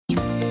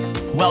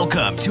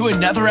Welcome to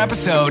another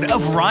episode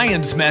of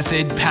Ryan's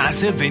Method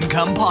Passive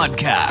Income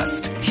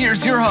Podcast.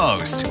 Here's your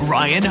host,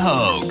 Ryan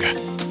Hogue.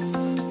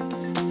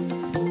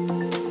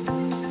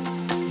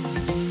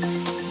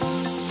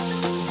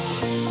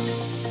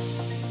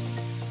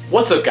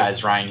 What's up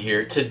guys, Ryan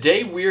here.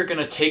 Today we are going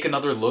to take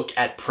another look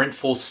at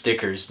Printful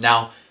stickers.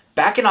 Now,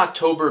 back in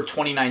October of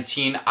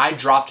 2019, I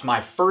dropped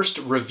my first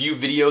review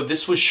video.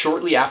 This was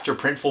shortly after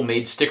Printful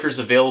made stickers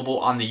available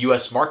on the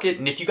US market.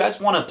 And if you guys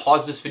want to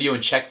pause this video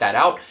and check that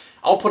out,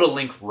 I'll put a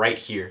link right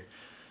here.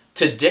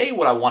 Today,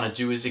 what I want to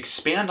do is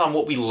expand on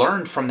what we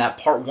learned from that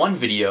part 1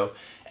 video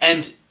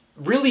and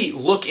really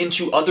look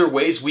into other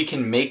ways we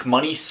can make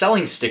money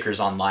selling stickers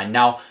online.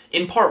 Now,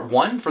 in part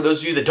 1, for those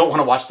of you that don't want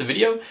to watch the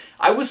video,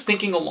 I was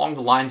thinking along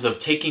the lines of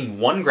taking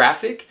one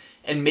graphic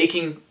and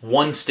making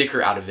one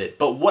sticker out of it.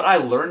 But what I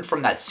learned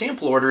from that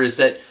sample order is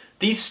that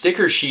these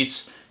sticker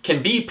sheets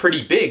can be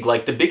pretty big.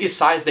 Like the biggest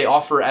size they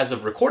offer as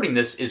of recording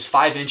this is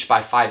 5 inch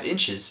by 5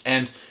 inches.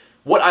 And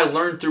what I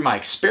learned through my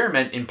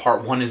experiment in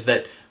part 1 is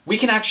that we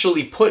can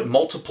actually put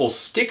multiple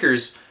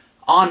stickers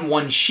on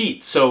one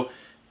sheet. So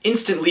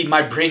instantly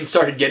my brain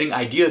started getting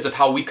ideas of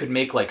how we could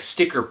make like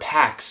sticker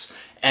packs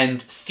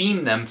and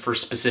theme them for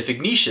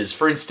specific niches.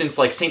 For instance,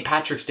 like St.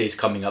 Patrick's Day is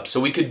coming up. So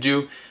we could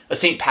do a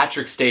St.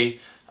 Patrick's Day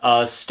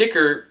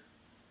sticker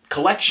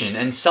collection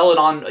and sell it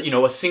on,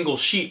 a single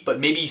sheet, but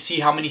maybe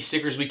see how many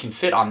stickers we can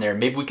fit on there.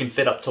 Maybe we can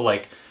fit up to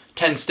like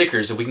 10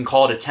 stickers and we can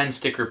call it a 10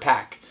 sticker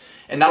pack.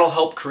 And that'll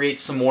help create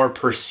some more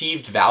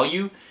perceived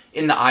value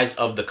in the eyes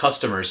of the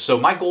customers. So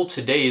my goal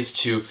today is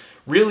to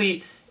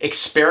really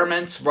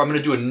experiment where I'm going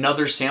to do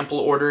another sample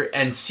order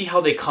and see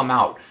how they come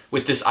out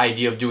with this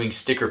idea of doing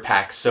sticker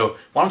packs. So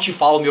why don't you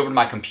follow me over to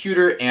my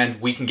computer and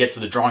we can get to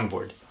the drawing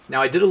board.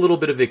 Now, I did a little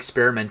bit of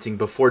experimenting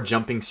before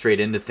jumping straight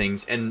into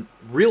things and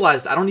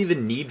realized I don't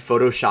even need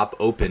Photoshop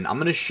open. I'm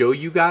going to show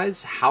you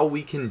guys how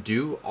we can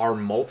do our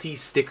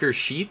multi-sticker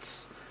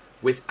sheets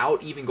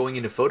without even going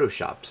into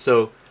Photoshop.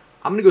 So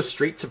I'm going to go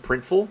straight to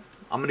Printful.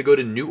 I'm going to go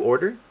to New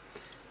Order,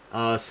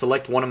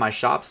 select one of my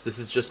shops. This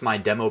is just my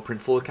demo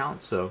Printful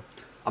account. So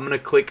I'm going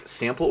to click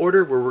Sample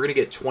Order where we're going to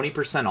get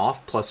 20%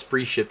 off plus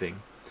free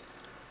shipping.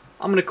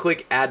 I'm going to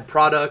click Add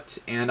Product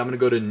and I'm going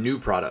to go to New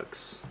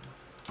Products.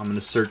 I'm going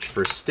to search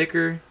for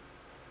sticker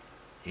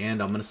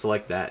and I'm going to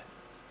select that.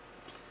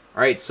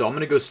 Alright, so I'm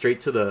going to go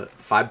straight to the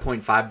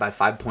 5.5 by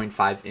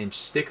 5.5 inch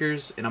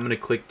stickers and I'm going to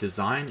click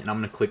Design and I'm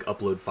going to click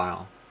Upload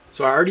File.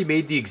 So I already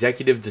made the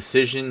executive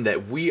decision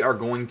that we are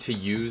going to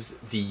use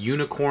the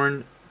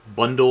unicorn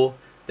bundle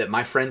that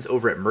my friends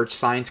over at Merch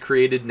Science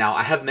created. Now,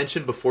 I have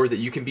mentioned before that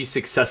you can be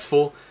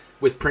successful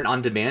with print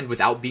on demand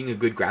without being a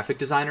good graphic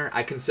designer.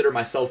 I consider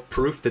myself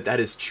proof that that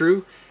is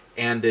true.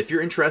 And if you're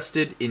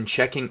interested in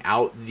checking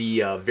out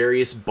the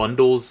various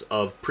bundles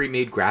of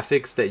pre-made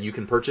graphics that you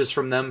can purchase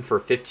from them for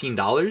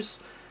 $15,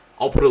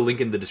 I'll put a link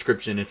in the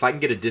description. If I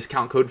can get a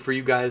discount code for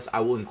you guys,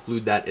 I will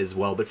include that as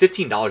well. But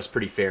 $15 is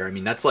pretty fair. I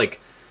mean, that's like,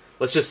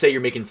 let's just say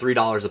you're making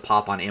 $3 a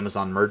pop on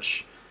Amazon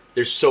merch.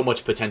 There's so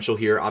much potential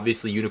here.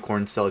 Obviously,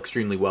 unicorns sell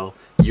extremely well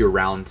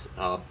year-round.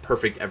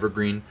 Perfect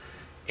evergreen.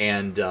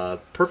 And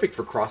perfect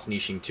for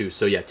cross-niching too.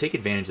 So yeah, take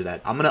advantage of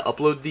that. I'm going to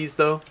upload these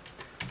though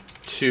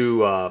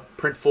to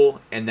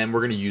Printful, and then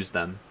we're going to use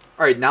them.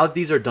 All right, now that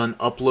these are done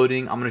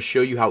uploading, I'm going to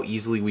show you how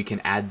easily we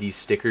can add these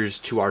stickers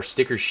to our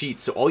sticker sheet.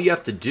 So all you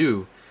have to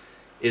do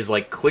is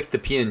like click the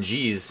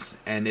PNGs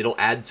and it'll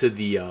add to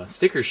the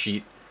sticker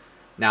sheet.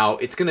 Now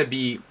it's going to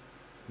be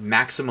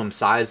maximum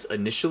size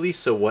initially,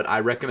 so what I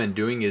recommend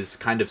doing is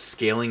kind of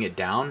scaling it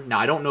down. Now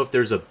I don't know if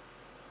there's a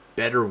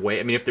better way.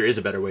 I mean, if there is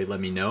a better way, let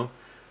me know.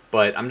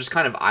 But I'm just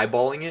kind of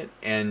eyeballing it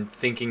and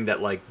thinking that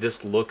like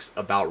this looks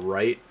about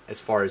right as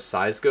far as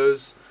size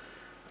goes.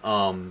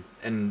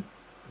 And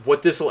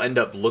what this will end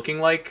up looking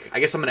like, I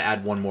guess I'm going to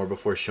add one more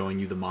before showing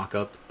you the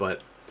mock-up,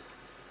 but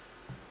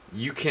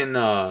you can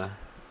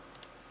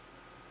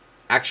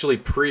actually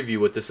preview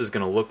what this is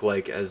going to look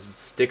like as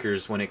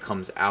stickers when it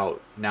comes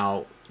out.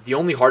 Now, the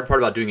only hard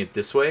part about doing it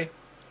this way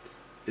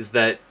is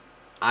that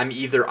I'm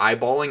either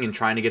eyeballing and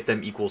trying to get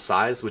them equal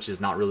size, which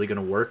is not really going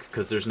to work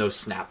because there's no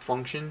snap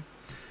function.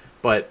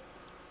 But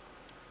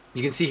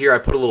you can see here I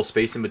put a little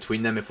space in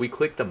between them. If we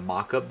click the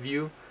mock-up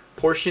view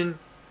portion,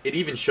 it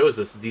even shows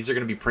us that these are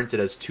going to be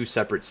printed as 2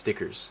 separate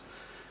stickers.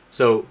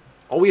 So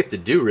all we have to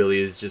do really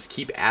is just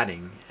keep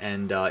adding.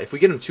 And if we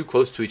get them too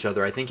close to each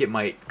other, I think it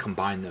might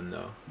combine them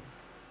though.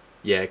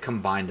 Yeah, it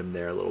combined them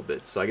there a little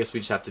bit. So I guess we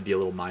just have to be a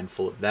little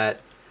mindful of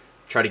that.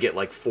 Try to get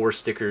like 4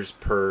 stickers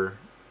per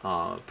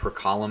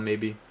column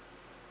maybe.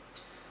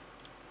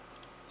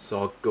 So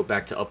I'll go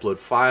back to upload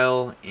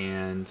file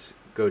and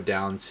go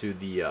down to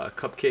the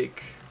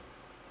cupcake,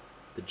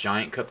 the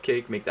giant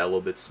cupcake, make that a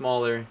little bit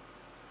smaller.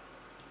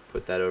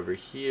 Put that over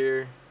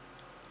here.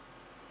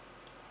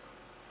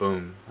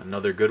 Boom,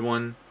 another good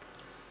one.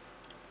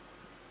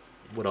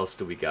 What else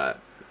do we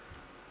got?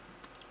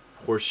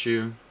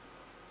 Horseshoe.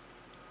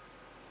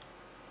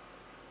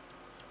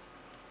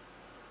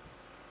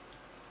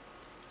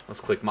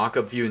 Let's click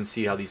mock-up view and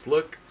see how these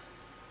look.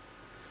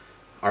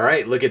 All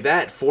right, look at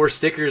that. 4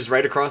 stickers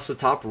right across the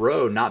top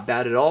row. Not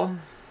bad at all.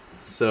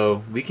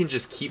 So we can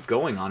just keep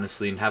going,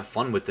 honestly, and have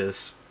fun with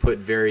this. Put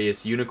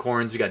various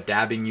unicorns. We got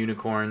dabbing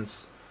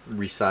unicorns.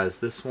 Resize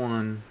this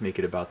one. Make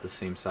it about the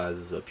same size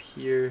as up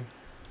here.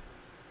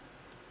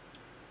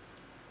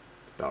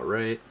 About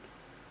right.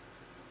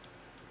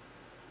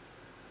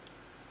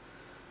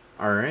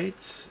 All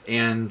right,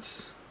 and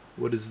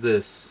what is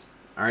this?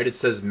 All right, it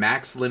says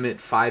max limit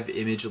 5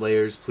 image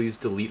layers. Please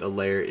delete a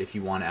layer if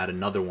you want to add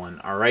another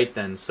one. All right,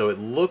 then. So it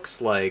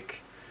looks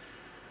like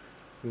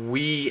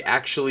we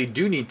actually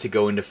do need to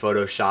go into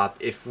Photoshop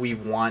if we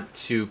want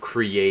to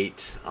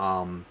create,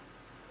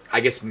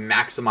 I guess,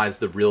 maximize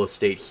the real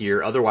estate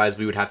here. Otherwise,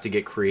 we would have to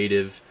get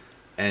creative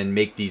and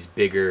make these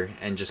bigger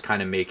and just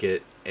kind of make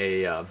it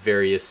a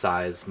various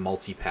size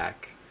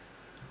multi-pack.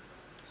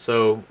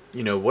 So,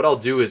 you know, what I'll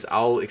do is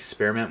I'll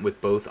experiment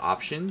with both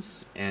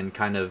options and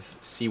kind of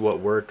see what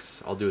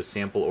works. I'll do a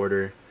sample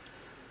order.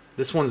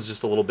 This one's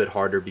just a little bit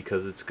harder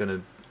because it's going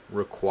to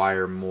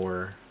require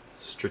more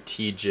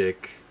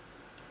strategic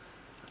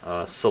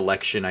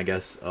selection, I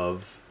guess,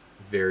 of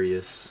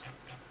various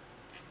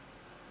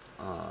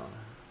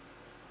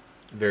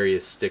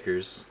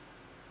stickers.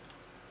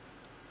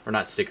 Or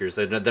not stickers.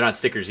 They're not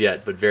stickers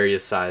yet, but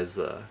various size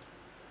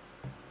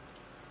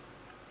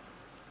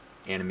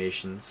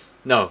animations.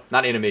 No,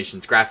 not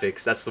animations.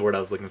 Graphics. That's the word I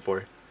was looking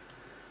for.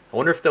 I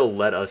wonder if they'll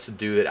let us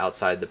do it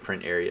outside the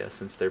print area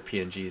since they're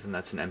PNGs and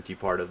that's an empty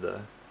part of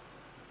the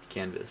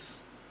canvas.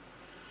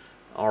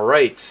 All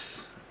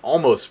right.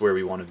 Almost where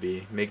we want to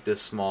be. Make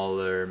this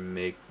smaller.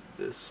 Make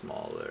this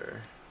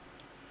smaller.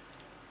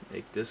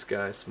 Make this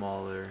guy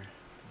smaller. Did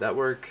that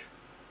work?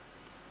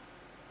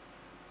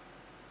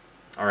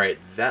 All right.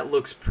 That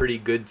looks pretty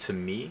good to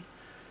me.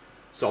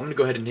 So I'm going to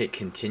go ahead and hit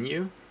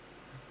continue.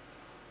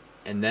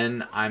 And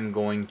then I'm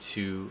going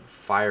to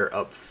fire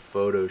up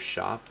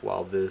Photoshop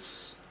while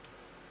this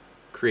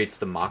creates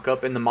the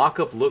mock-up. And the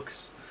mock-up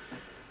looks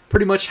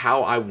pretty much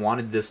how I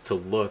wanted this to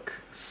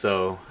look.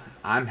 So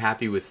I'm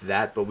happy with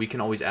that, but we can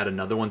always add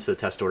another one to the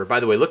test order. By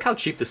the way, look how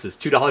cheap this is,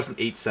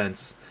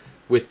 $2.08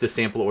 with the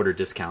sample order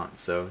discount.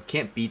 So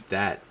can't beat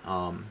that.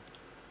 And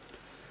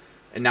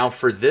now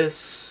for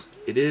this,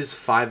 it is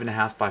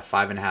 5.5 by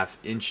 5.5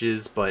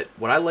 inches. But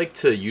what I like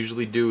to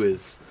usually do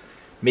is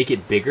make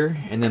it bigger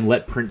and then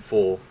let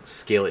Printful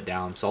scale it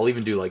down. So I'll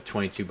even do like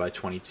 22 by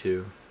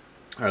 22.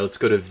 All right, let's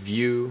go to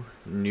View,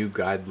 New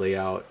Guide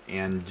Layout,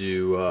 and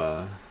do,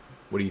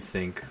 what do you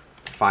think?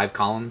 5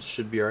 columns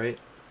should be all right.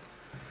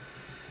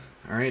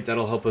 All right,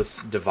 that'll help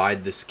us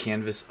divide this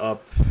canvas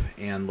up.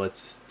 And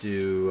let's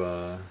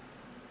do,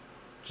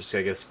 just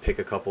I guess pick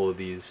a couple of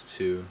these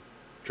to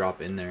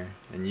drop in there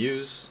and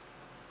use.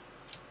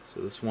 So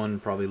this one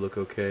probably look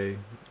okay.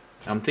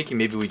 I'm thinking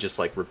maybe we just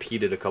like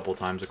repeat it a couple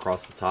times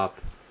across the top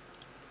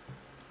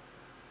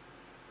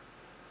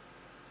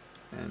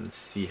and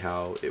see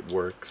how it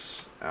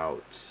works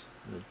out.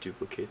 I'm going to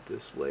duplicate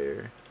this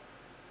layer,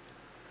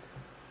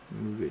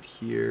 move it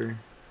here.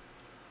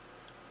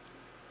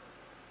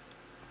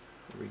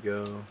 There we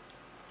go.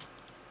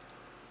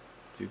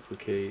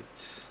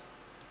 Duplicate.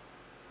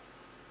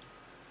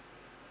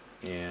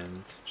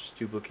 And just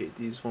duplicate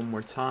these one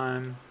more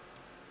time.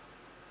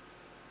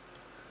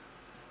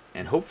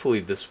 And hopefully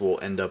this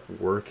will end up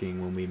working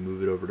when we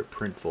move it over to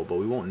Printful, but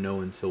we won't know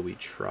until we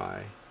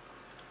try.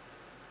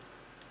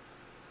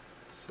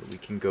 So we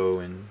can go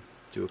and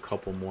do a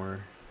couple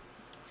more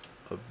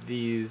of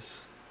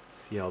these,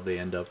 see how they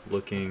end up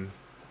looking.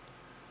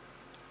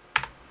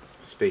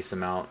 Space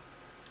them out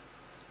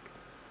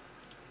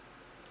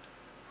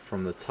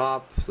from the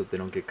top so that they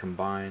don't get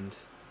combined.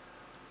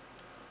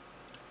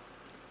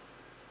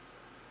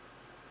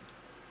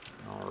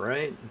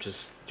 Alright,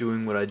 just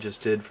doing what I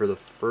just did for the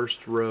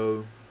first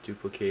row,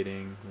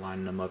 duplicating,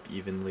 lining them up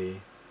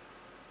evenly.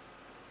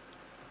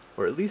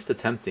 Or at least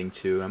attempting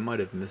to. I might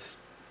have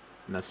messed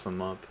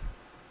them up.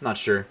 Not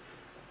sure.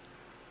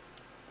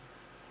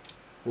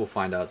 We'll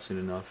find out soon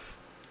enough.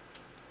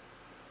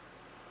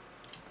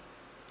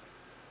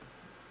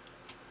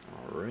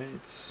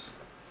 Alright.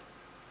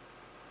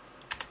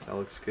 That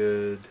looks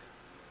good.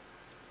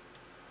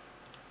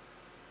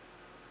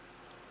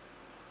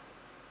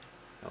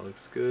 That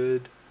looks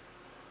good.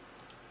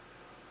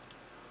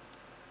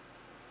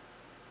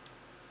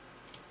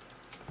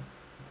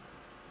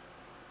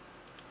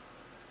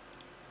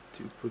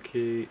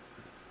 Duplicate.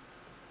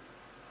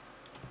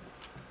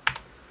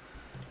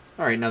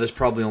 Alright, now there's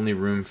probably only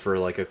room for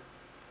like a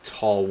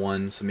tall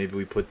one, so maybe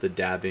we put the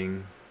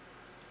dabbing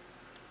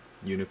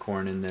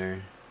unicorn in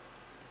there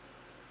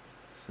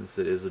since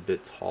it is a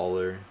bit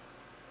taller.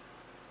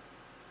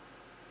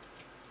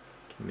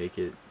 Can make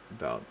it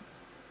about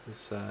this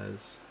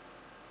size.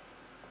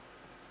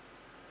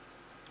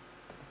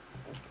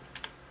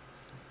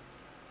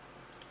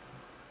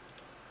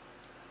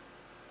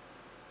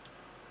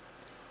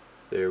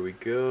 There we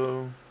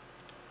go.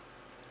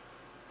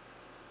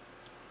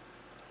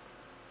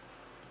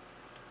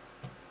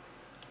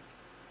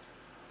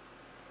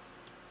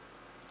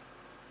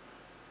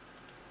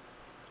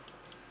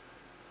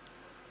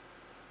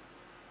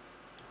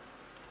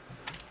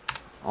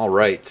 All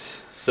right,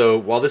 so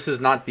while this is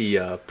not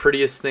the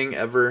prettiest thing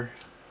ever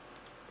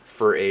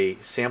for a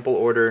sample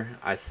order,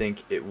 I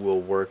think it will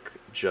work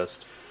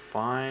just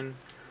fine.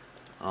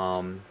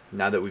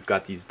 Now that we've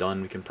got these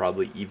done, we can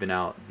probably even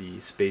out the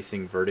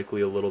spacing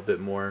vertically a little bit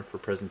more for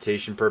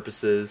presentation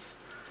purposes.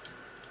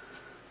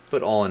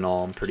 But all in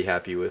all, I'm pretty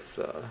happy with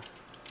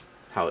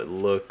how it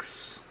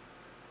looks.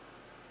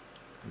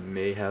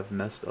 May have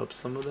messed up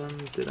some of them,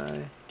 did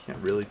I? Can't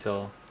really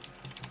tell.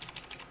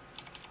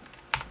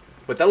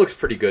 But that looks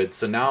pretty good.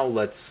 So now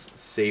let's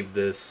save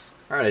this.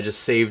 Alright, I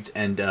just saved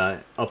and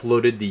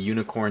uploaded the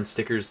unicorn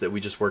stickers that we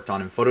just worked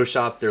on in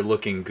Photoshop. They're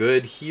looking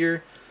good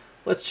here.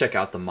 Let's check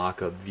out the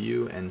mock-up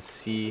view and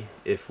see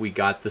if we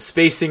got the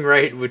spacing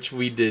right, which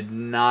we did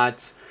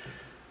not.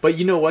 But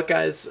you know what,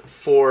 guys?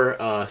 For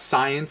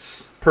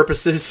science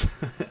purposes,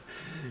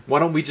 why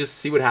don't we just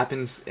see what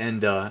happens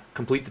and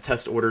complete the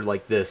test order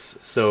like this.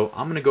 So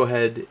I'm going to go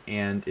ahead,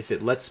 and if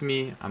it lets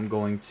me, I'm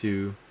going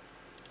to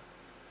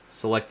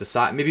select the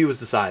size. Maybe it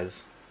was the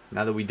size.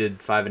 Now that we did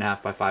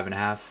 5.5 by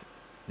 5.5.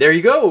 There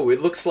you go.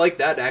 It looks like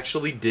that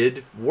actually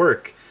did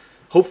work.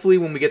 Hopefully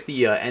when we get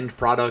the end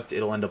product,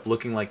 it'll end up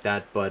looking like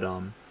that. But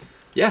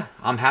yeah,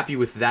 I'm happy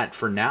with that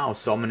for now.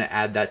 So I'm going to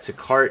add that to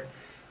cart.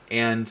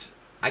 And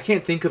I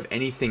can't think of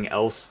anything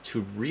else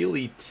to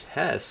really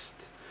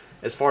test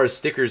as far as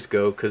stickers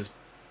go, because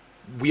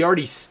we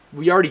already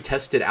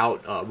tested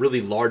out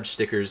really large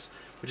stickers,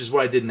 which is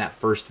what I did in that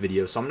first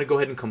video. So I'm going to go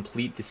ahead and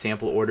complete the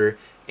sample order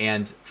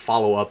and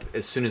follow up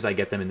as soon as I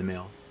get them in the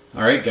mail.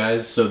 Alright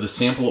guys, so the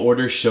sample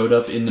order showed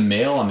up in the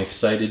mail. I'm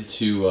excited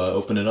to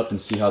open it up and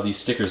see how these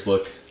stickers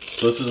look.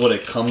 So this is what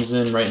it comes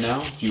in right now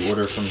if you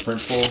order from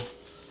Printful.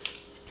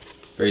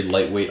 Very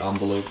lightweight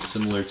envelope,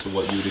 similar to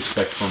what you would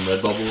expect from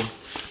Redbubble.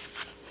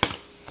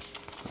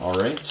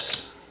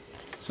 Alright,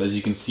 so as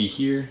you can see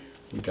here,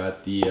 we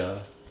got the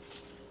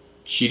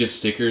sheet of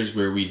stickers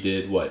where we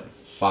did, what,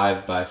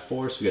 5 by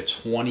 4, so we got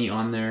 20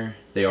 on there.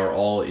 They are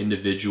all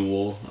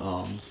individual,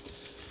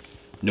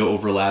 no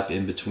overlap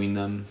in between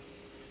them,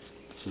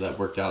 so that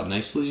worked out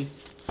nicely.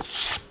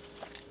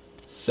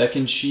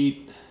 Second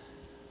sheet,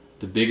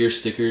 the bigger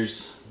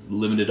stickers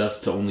limited us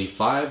to only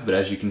 5, but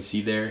as you can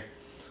see there,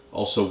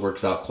 also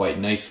works out quite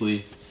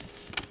nicely.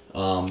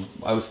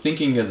 I was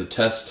thinking as a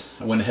test,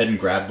 I went ahead and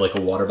grabbed like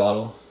a water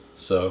bottle,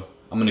 so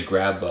I'm gonna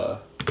grab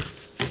a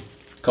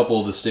couple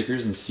of the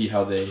stickers and see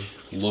how they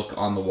look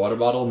on the water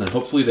bottle, and then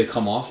hopefully they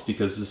come off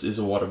because this is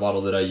a water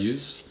bottle that I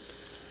use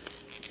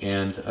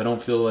and I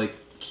don't feel like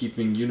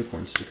keeping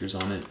unicorn stickers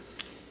on it.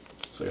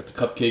 So I got the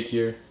cupcake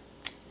here.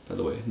 By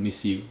the way, let me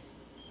see.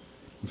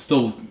 I'm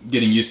still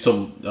getting used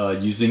to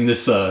using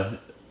this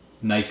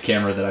nice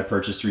camera that I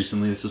purchased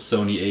recently. This is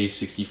Sony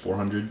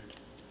a6400.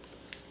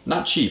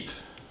 Not cheap,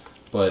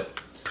 but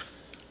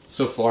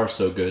so far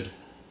so good.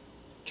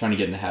 Trying to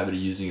get in the habit of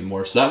using it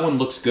more. So that one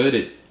looks good.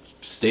 It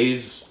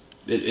stays,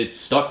 it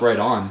stuck right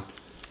on.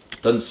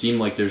 Doesn't seem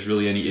like there's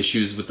really any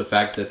issues with the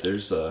fact that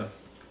there's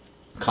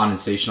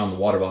condensation on the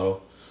water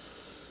bottle.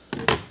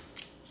 It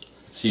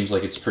seems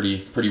like it's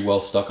pretty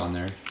well stuck on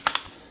there.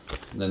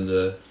 And then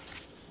the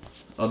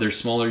other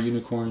smaller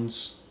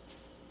unicorns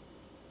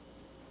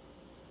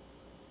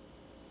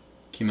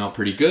came out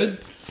pretty good.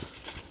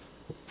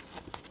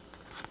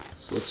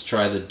 So let's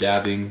try the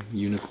dabbing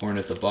unicorn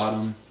at the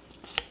bottom.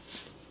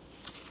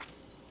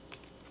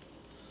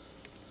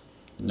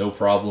 No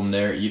problem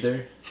there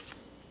either.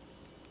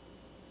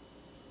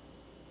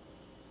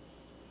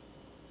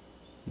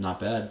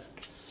 Not bad.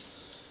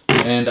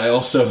 And I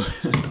also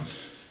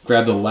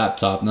grabbed a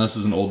laptop. Now this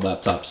is an old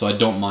laptop, so I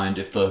don't mind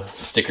if the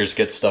stickers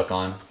get stuck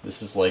on.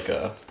 This is like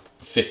a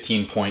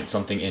 15 point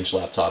something inch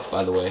laptop,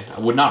 by the way. I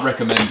would not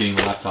recommend getting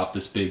a laptop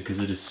this big because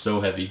it is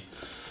so heavy.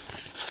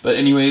 But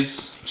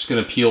anyways, I'm just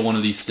gonna peel one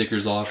of these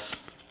stickers off.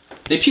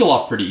 They peel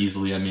off pretty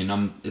easily. I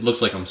mean, it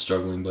looks like I'm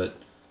struggling, but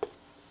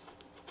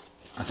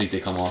I think they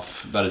come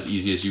off about as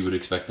easy as you would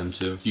expect them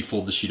to. If you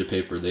fold the sheet of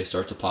paper, they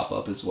start to pop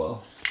up as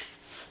well,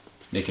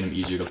 making them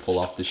easier to pull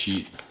off the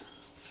sheet.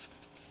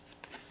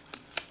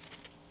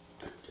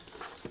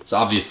 So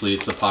obviously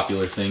it's a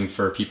popular thing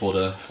for people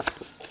to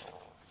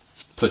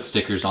put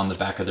stickers on the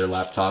back of their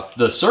laptop.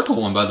 The circle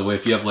one, by the way,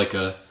 if you have like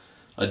a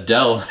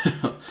Dell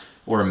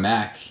or a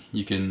Mac,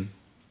 you can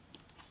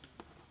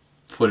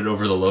put it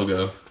over the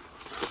logo.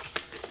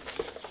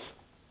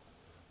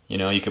 You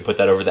know, you could put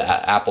that over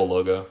the Apple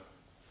logo.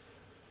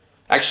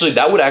 Actually,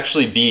 that would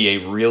actually be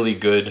a really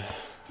good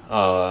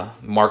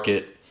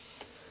market,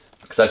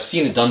 because I've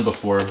seen it done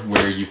before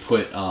where you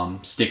put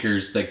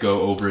stickers that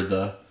go over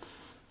the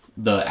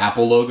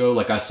Apple logo.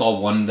 Like I saw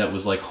one that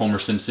was like Homer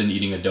Simpson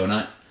eating a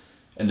donut,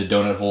 and the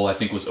donut hole I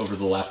think was over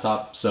the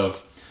laptop. So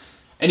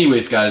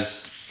anyways,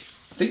 guys,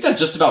 I think that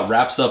just about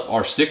wraps up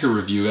our sticker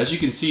review. As you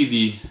can see,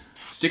 the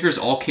stickers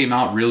all came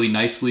out really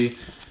nicely.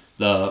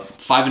 The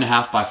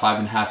 5.5 by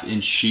 5.5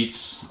 inch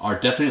sheets are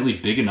definitely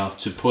big enough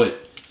to put,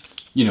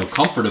 you know,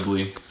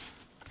 comfortably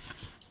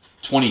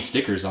 20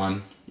 stickers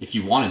on if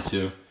you wanted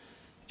to.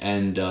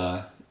 And,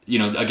 you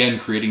know, again,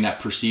 creating that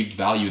perceived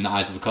value in the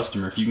eyes of a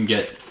customer. If you can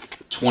get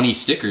 20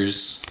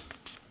 stickers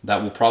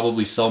that will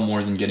probably sell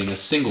more than getting a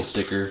single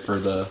sticker for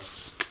the,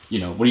 you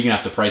know, what are you gonna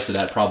have to price it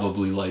at?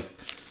 Probably like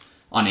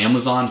on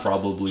Amazon,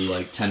 probably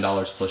like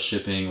 $10 plus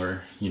shipping,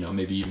 or, you know,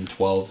 maybe even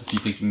 12 if you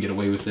think you can get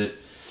away with it.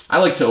 I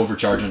like to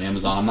overcharge on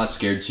Amazon. I'm not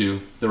scared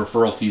to. The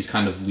referral fees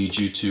kind of lead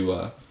you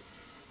to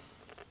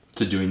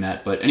doing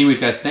that. But anyways,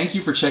 guys, thank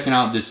you for checking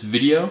out this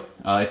video.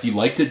 If you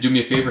liked it, do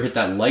me a favor, hit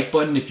that like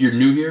button. If you're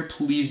new here,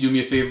 please do me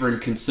a favor and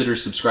consider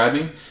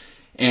subscribing.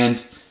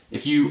 And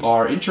if you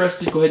are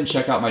interested, go ahead and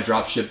check out my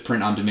dropship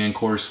print on demand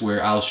course,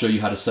 where I'll show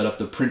you how to set up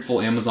the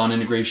Printful Amazon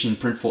integration,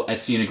 Printful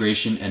Etsy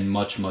integration, and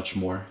much, much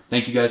more.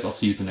 Thank you guys. I'll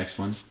see you at the next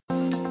one.